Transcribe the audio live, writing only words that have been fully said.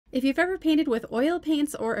If you've ever painted with oil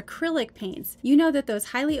paints or acrylic paints, you know that those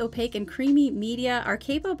highly opaque and creamy media are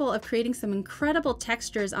capable of creating some incredible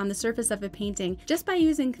textures on the surface of a painting just by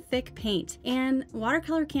using thick paint. And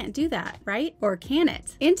watercolor can't do that, right? Or can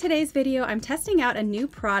it? In today's video, I'm testing out a new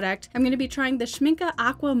product. I'm going to be trying the Schmincke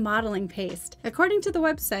AQUA modeling paste. According to the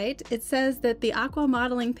website, it says that the aqua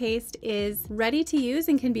modeling paste is ready to use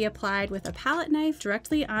and can be applied with a palette knife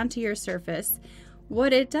directly onto your surface.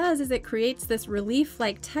 What it does is it creates this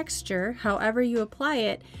relief-like texture however you apply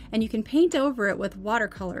it, and you can paint over it with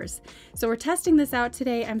watercolors. So we're testing this out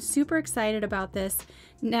today. I'm super excited about this.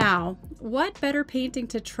 Now, what better painting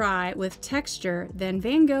to try with texture than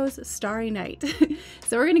Van Gogh's Starry Night?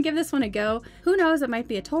 So we're gonna give this one a go. Who knows, it might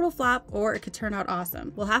be a total flop or it could turn out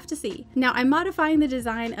awesome. We'll have to see. Now, I'm modifying the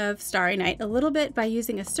design of Starry Night a little bit by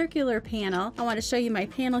using a circular panel. I want to show you my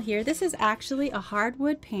panel here. This is actually a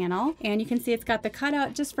hardwood panel, and you can see it's got the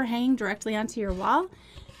cutout just for hanging directly onto your wall.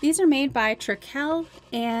 These are made by Trickel,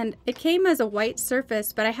 and it came as a white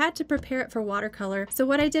surface, but I had to prepare it for watercolor. So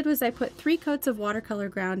what I did was I put 3 coats of watercolor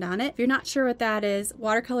ground on it. If you're not sure what that is,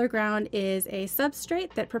 watercolor ground is a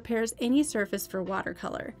substrate that prepares any surface for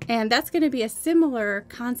watercolor. And that's going to be a similar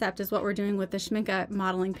concept as what we're doing with the Schmincke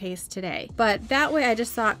modeling paste today. But that way I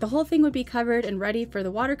just thought the whole thing would be covered and ready for the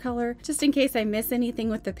watercolor, just in case I miss anything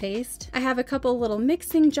with the paste. I have a couple little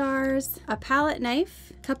mixing jars, a palette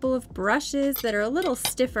knife, a couple of brushes that are a little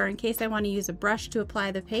stiffer in case I want to use a brush to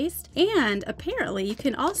apply the paste. And apparently you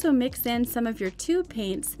can also mix in some of your tube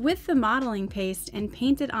paints with the modeling paste and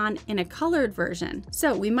paint it on in a colored version.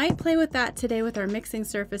 So we might play with that today with our mixing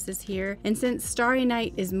surfaces here. And since Starry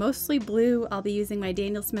Night is mostly blue, I'll be using my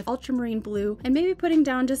Daniel Smith ultramarine blue and maybe putting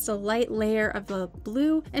down just a light layer of the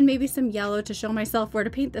blue and maybe some yellow to show myself where to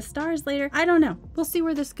paint the stars later. I don't know. We'll see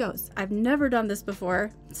where this goes. I've never done this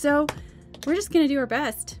before, so we're just gonna do our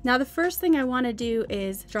best. Now, the first thing I wanna do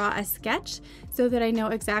is draw a sketch so that I know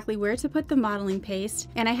exactly where to put the modeling paste.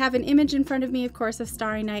 And I have an image in front of me, of course, of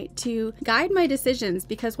Starry Night to guide my decisions,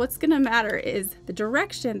 because what's gonna matter is the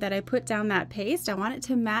direction that I put down that paste. I want it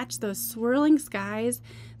to match those swirling skies,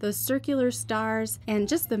 those circular stars, and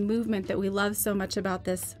just the movement that we love so much about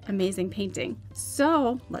this amazing painting.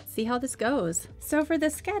 So let's see how this goes. So for the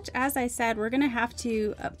sketch, as I said, we're gonna have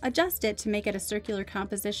to adjust it to make it a circular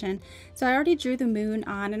composition. So I already drew the moon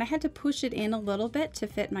on, and I had to push it in a little bit to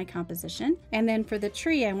fit my composition. And then for the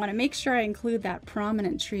tree, I wanna make sure I include that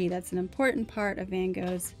prominent tree. That's an important part of Van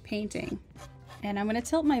Gogh's painting. And I'm gonna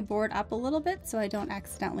tilt my board up a little bit so I don't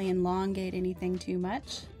accidentally elongate anything too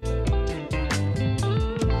much.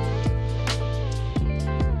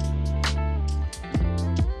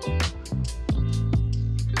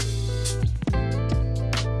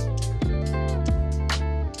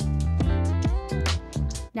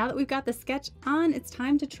 Now that we've got the sketch on, it's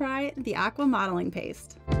time to try the aqua modeling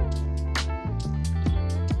paste.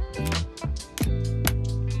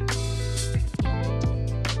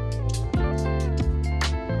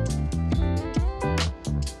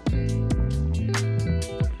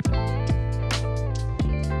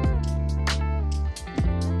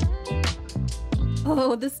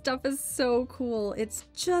 Oh, this stuff is so cool. It's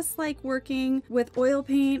just like working with oil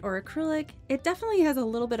paint or acrylic. It definitely has a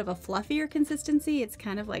little bit of a fluffier consistency. It's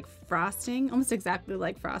kind of like frosting, almost exactly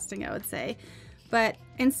like frosting, I would say. But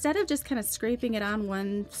instead of just kind of scraping it on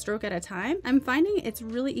one stroke at a time, I'm finding it's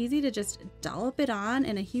really easy to just dollop it on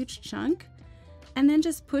in a huge chunk and then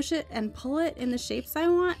just push it and pull it in the shapes I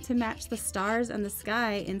want to match the stars and the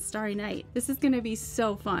sky in Starry Night. This is going to be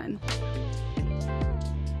so fun.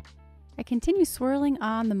 I continue swirling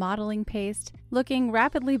on the modeling paste, looking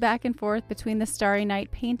rapidly back and forth between the Starry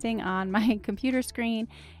Night painting on my computer screen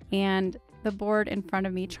and the board in front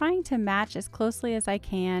of me, trying to match as closely as I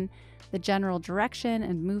can the general direction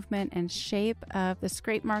and movement and shape of the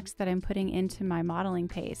scrape marks that I'm putting into my modeling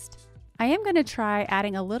paste. I am going to try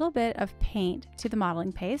adding a little bit of paint to the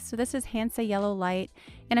modeling paste. So this is Hansa Yellow Light,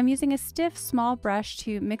 and I'm using a stiff small brush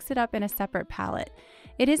to mix it up in a separate palette.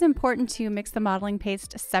 It is important to mix the modeling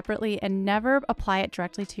paste separately and never apply it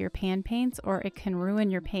directly to your pan paints, or it can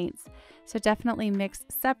ruin your paints. So definitely mix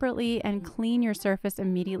separately and clean your surface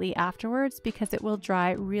immediately afterwards, because it will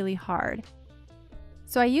dry really hard.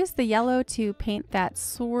 So I used the yellow to paint that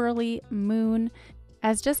swirly moon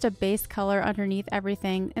as just a base color underneath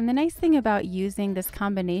everything. And the nice thing about using this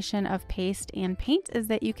combination of paste and paint is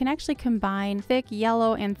that you can actually combine thick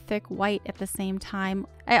yellow and thick white at the same time.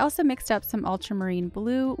 I also mixed up some ultramarine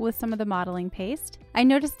blue with some of the modeling paste. I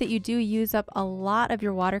noticed that you do use up a lot of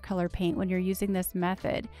your watercolor paint when you're using this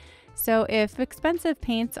method. So if expensive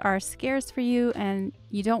paints are scarce for you and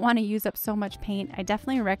you don't want to use up so much paint, I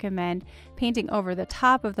definitely recommend painting over the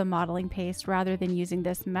top of the modeling paste rather than using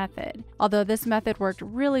this method. Although this method worked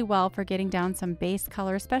really well for getting down some base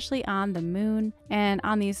color, especially on the moon and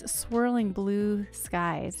on these swirling blue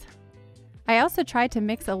skies. I also tried to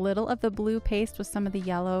mix a little of the blue paste with some of the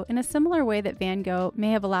yellow in a similar way that Van Gogh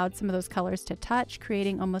may have allowed some of those colors to touch,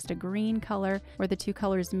 creating almost a green color where the two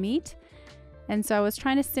colors meet. And so I was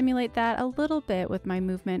trying to simulate that a little bit with my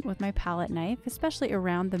movement with my palette knife, especially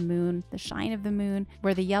around the moon, the shine of the moon,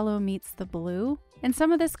 where the yellow meets the blue. And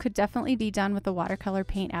some of this could definitely be done with the watercolor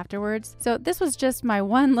paint afterwards. So this was just my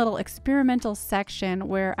one little experimental section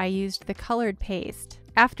where I used the colored paste.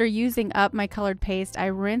 After using up my colored paste, I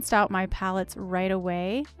rinsed out my palettes right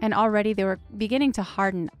away, and already they were beginning to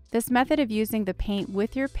harden. This method of using the paint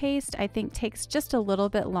with your paste, I think, takes just a little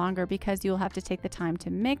bit longer because you'll have to take the time to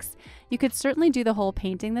mix. You could certainly do the whole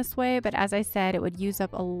painting this way, but as I said, it would use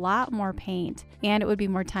up a lot more paint, and it would be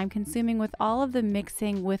more time consuming with all of the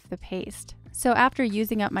mixing with the paste. So after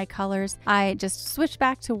using up my colors, I just switched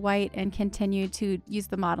back to white and continued to use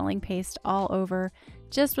the modeling paste all over,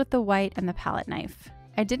 just with the white and the palette knife.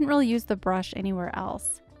 I didn't really use the brush anywhere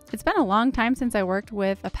else. It's been a long time since I worked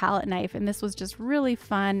with a palette knife, and this was just really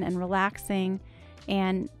fun and relaxing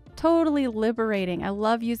and totally liberating. I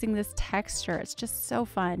love using this texture. It's just so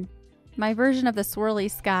fun. My version of the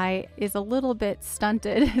swirly sky is a little bit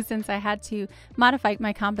stunted since I had to modify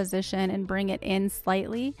my composition and bring it in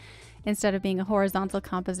slightly instead of being a horizontal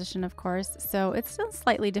composition, of course. So it's still a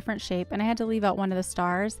slightly different shape, and I had to leave out one of the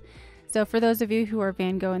stars. So for those of you who are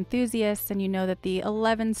Van Gogh enthusiasts and you know that the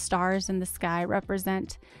 11 stars in the sky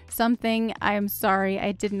represent something, I am sorry,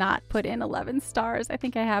 I did not put in 11 stars. I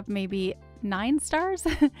think I have maybe 9 stars.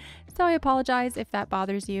 So I apologize if that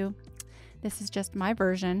bothers you. This is just my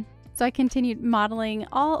version. So I continued modeling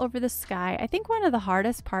all over the sky. I think one of the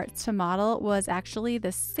hardest parts to model was actually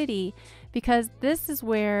the city, because this is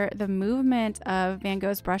where the movement of Van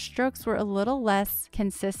Gogh's brushstrokes were a little less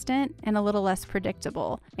consistent and a little less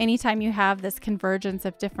predictable. Anytime you have this convergence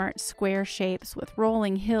of different square shapes with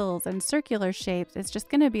rolling hills and circular shapes, it's just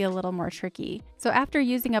going to be a little more tricky. So after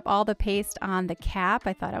using up all the paste on the cap,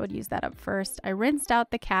 I thought I would use that up first. I rinsed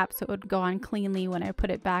out the cap so it would go on cleanly when I put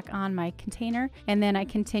it back on my container, and then I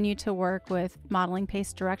continued to work with modeling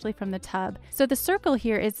paste directly from the tub. So the circle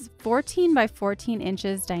here is 14 by 14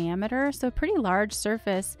 inches diameter, so a pretty large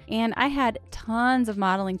surface, and I had tons of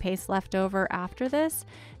modeling paste left over after this.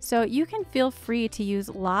 So you can feel free to use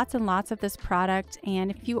lots and lots of this product,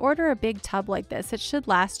 and if you order a big tub like this, it should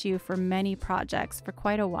last you for many projects for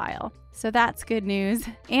quite a while. So that's good news.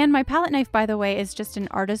 And my palette knife, by the way, is just an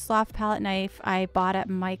Artist Loft palette knife I bought at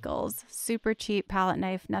Michael's. Super cheap palette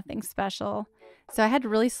knife, nothing special. So I had to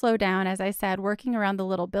really slow down, as I said, working around the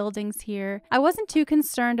little buildings here. I wasn't too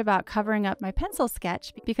concerned about covering up my pencil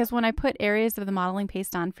sketch because when I put areas of the modeling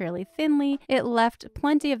paste on fairly thinly, it left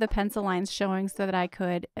plenty of the pencil lines showing so that I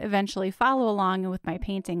could eventually follow along with my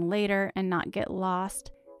painting later and not get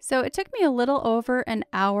lost. So it took me a little over an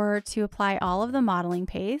hour to apply all of the modeling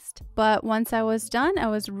paste, but once I was done, I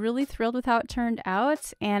was really thrilled with how it turned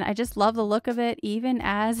out, and I just love the look of it even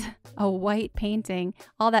as a white painting.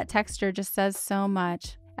 All that texture just says so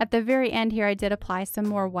much. At the very end here, I did apply some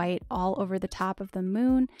more white all over the top of the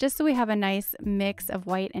moon, just so we have a nice mix of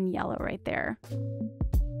white and yellow right there.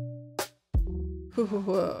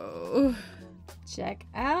 Whoa. Check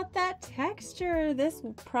out that texture. This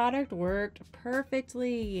product worked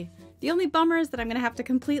perfectly. The only bummer is that I'm gonna have to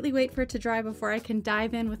completely wait for it to dry before I can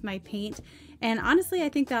dive in with my paint. And honestly, I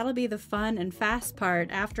think that'll be the fun and fast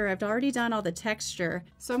part after I've already done all the texture.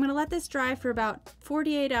 So I'm gonna let this dry for about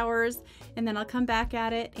 48 hours and then I'll come back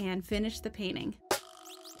at it and finish the painting.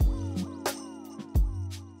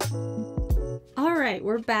 All right,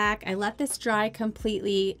 we're back. I let this dry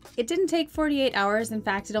completely. It didn't take 48 hours. In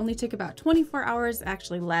fact, it only took about 24 hours,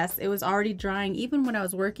 actually less. It was already drying even when I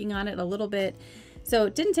was working on it a little bit. So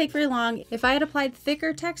it didn't take very long. If I had applied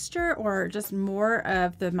thicker texture or just more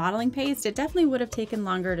of the modeling paste, it definitely would have taken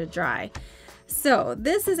longer to dry. So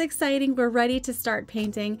this is exciting. We're ready to start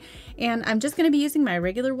painting, and I'm just going to be using my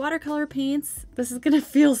regular watercolor paints. This is going to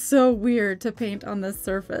feel so weird to paint on this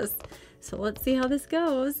surface. So let's see how this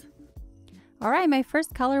goes. All right, my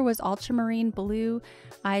first color was ultramarine blue.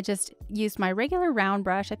 I just used my regular round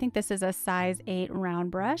brush. I think this is a size 8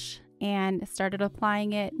 round brush, and started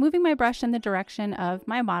applying it, moving my brush in the direction of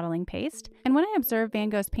my modeling paste. And when I observe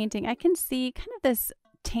Van Gogh's painting, I can see kind of this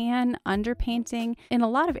tan underpainting in a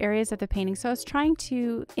lot of areas of the painting. So I was trying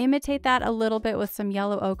to imitate that a little bit with some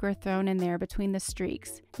yellow ochre thrown in there between the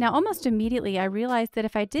streaks. Now, almost immediately, I realized that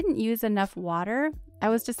if I didn't use enough water, I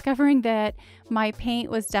was discovering that my paint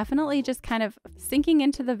was definitely just kind of sinking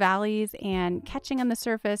into the valleys and catching on the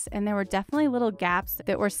surface, and there were definitely little gaps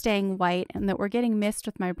that were staying white and that were getting missed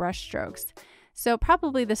with my brush strokes. So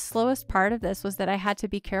probably the slowest part of this was that I had to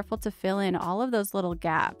be careful to fill in all of those little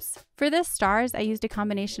gaps. For this stars, I used a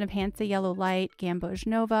combination of Hansa Yellow Light, Gogh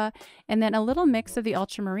Nova, and then a little mix of the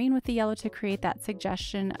ultramarine with the yellow to create that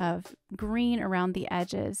suggestion of green around the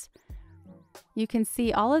edges. You can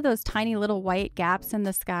see all of those tiny little white gaps in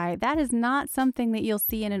the sky. That is not something that you'll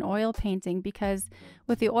see in an oil painting, because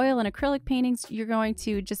with the oil and acrylic paintings, you're going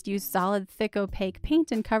to just use solid, thick, opaque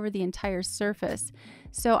paint and cover the entire surface.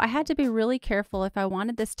 So I had to be really careful if I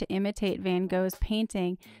wanted this to imitate Van Gogh's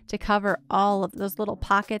painting to cover all of those little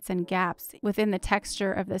pockets and gaps within the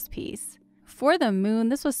texture of this piece. For the moon,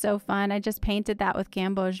 this was so fun. I just painted that with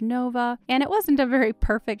Gogh Nova, and it wasn't a very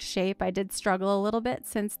perfect shape. I did struggle a little bit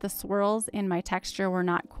since the swirls in my texture were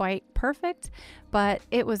not quite perfect, but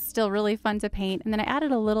it was still really fun to paint. And then I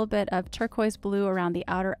added a little bit of turquoise blue around the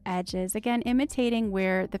outer edges, again imitating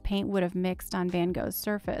where the paint would have mixed on Van Gogh's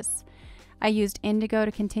surface. I used indigo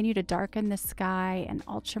to continue to darken the sky, and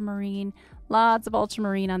ultramarine, lots of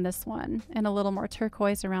ultramarine on this one, and a little more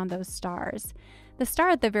turquoise around those stars. The star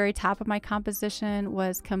at the very top of my composition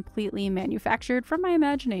was completely manufactured from my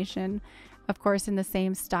imagination. Of course, in the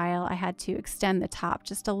same style, I had to extend the top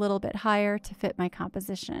just a little bit higher to fit my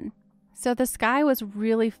composition. So the sky was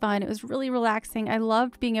really fun. It was really relaxing. I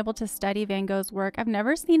loved being able to study Van Gogh's work. I've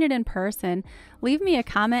never seen it in person. Leave me a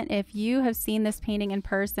comment if you have seen this painting in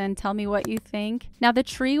person. Tell me what you think. Now, the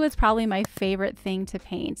tree was probably my favorite thing to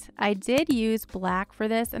paint. I did use black for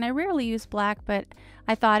this, and I rarely use black, but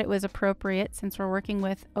I thought it was appropriate since we're working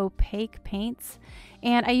with opaque paints.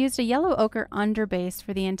 And I used a yellow ochre underbase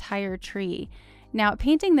for the entire tree. Now,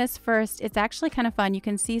 painting this first, it's actually kind of fun. You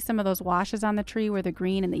can see some of those washes on the tree where the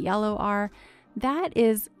green and the yellow are. That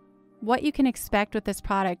is what you can expect with this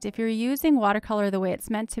product. If you're using watercolor the way it's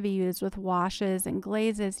meant to be used with washes and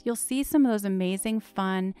glazes, you'll see some of those amazing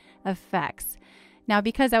fun effects. Now,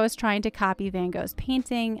 because I was trying to copy Van Gogh's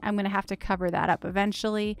painting, I'm going to have to cover that up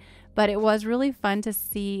eventually, but it was really fun to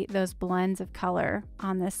see those blends of color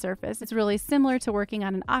on this surface. It's really similar to working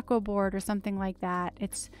on an aqua board or something like that.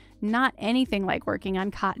 It's not anything like working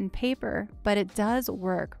on cotton paper, but it does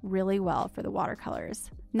work really well for the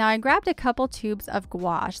watercolors. Now, I grabbed a couple tubes of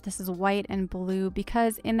gouache. This is white and blue,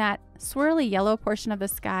 because in that swirly yellow portion of the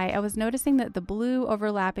sky, I was noticing that the blue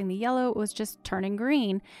overlapping the yellow was just turning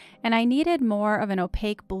green, and I needed more of an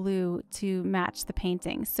opaque blue to match the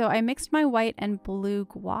painting. So I mixed my white and blue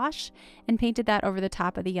gouache and painted that over the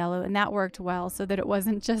top of the yellow, and that worked well so that it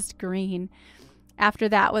wasn't just green. After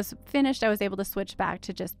that was finished, I was able to switch back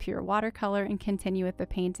to just pure watercolor and continue with the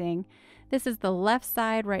painting. This is the left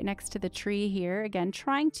side right next to the tree here. Again,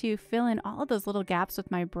 trying to fill in all of those little gaps with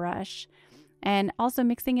my brush, and also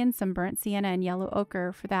mixing in some burnt sienna and yellow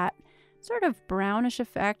ochre for that sort of brownish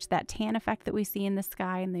effect, that tan effect that we see in the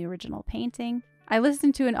sky in the original painting. I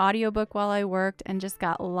listened to an audiobook while I worked and just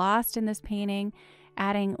got lost in this painting,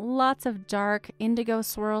 adding lots of dark indigo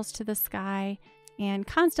swirls to the sky and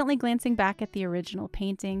constantly glancing back at the original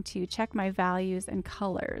painting to check my values and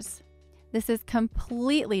colors. This is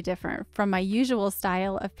completely different from my usual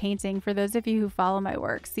style of painting for those of you who follow my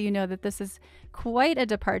work, so you know that this is quite a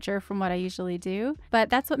departure from what I usually do, but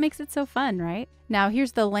that's what makes it so fun, right? Now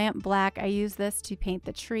here's the lamp black. I use this to paint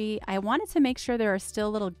the tree. I wanted to make sure there are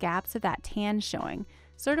still little gaps of that tan showing,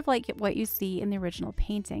 sort of like what you see in the original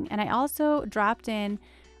painting. And I also dropped in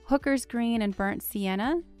Hooker's green and burnt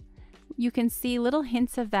sienna. You can see little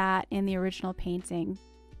hints of that in the original painting.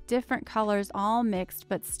 Different colors all mixed,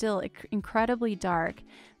 but still incredibly dark.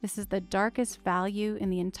 This is the darkest value in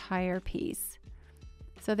the entire piece.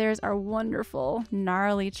 So there's our wonderful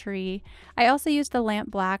gnarly tree. I also used the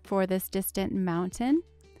lamp black for this distant mountain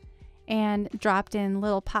and dropped in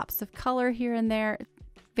little pops of color here and there.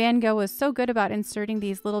 Van Gogh was so good about inserting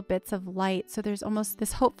these little bits of light, so there's almost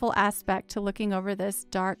this hopeful aspect to looking over this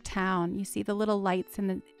dark town. You see the little lights in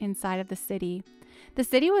the inside of the city. The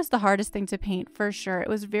city was the hardest thing to paint for sure. It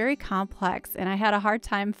was very complex, and I had a hard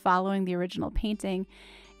time following the original painting.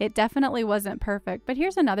 It definitely wasn't perfect, but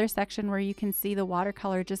here's another section where you can see the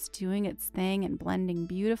watercolor just doing its thing and blending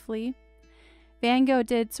beautifully. Van Gogh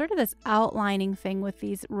did sort of this outlining thing with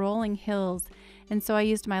these rolling hills, and so I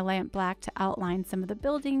used my lamp black to outline some of the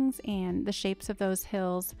buildings and the shapes of those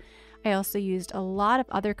hills. I also used a lot of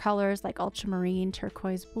other colors like ultramarine,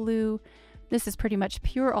 turquoise blue. This is pretty much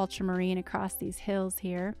pure ultramarine across these hills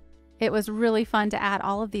here. It was really fun to add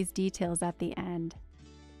all of these details at the end.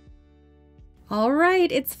 All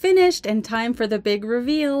right, it's finished and time for the big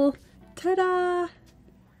reveal. Ta-da!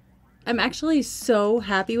 I'm actually so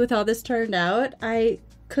happy with how this turned out. I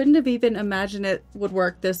couldn't have even imagined it would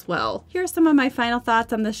work this well. Here are some of my final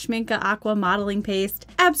thoughts on the Schmincke AQUA modeling paste.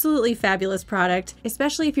 Absolutely fabulous product,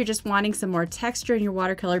 especially if you're just wanting some more texture in your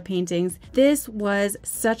watercolor paintings. This was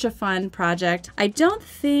such a fun project. I don't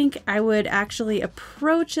think I would actually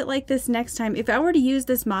approach it like this next time. If I were to use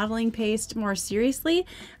this modeling paste more seriously,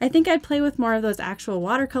 I think I'd play with more of those actual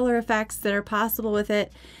watercolor effects that are possible with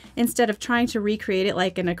it, instead of trying to recreate it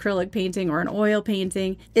like an acrylic painting or an oil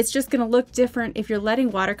painting. It's just going to look different if you're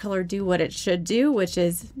letting watercolor do what it should do, which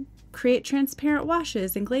is create transparent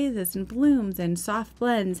washes and glazes and blooms and soft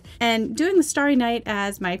blends. And doing the Starry Night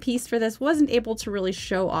as my piece for this wasn't able to really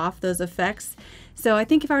show off those effects. So I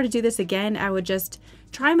think if I were to do this again, I would just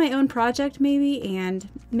try my own project maybe and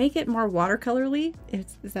make it more watercolorly.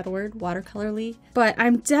 Is that a word? Watercolorly? But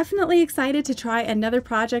I'm definitely excited to try another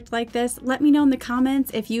project like this. Let me know in the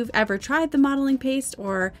comments if you've ever tried the modeling paste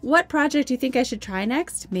or what project you think I should try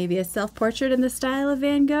next. Maybe a self-portrait in the style of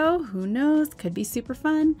Van Gogh. Who knows? Could be super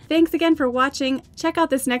fun. Thanks again for watching. Check out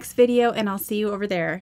this next video and I'll see you over there.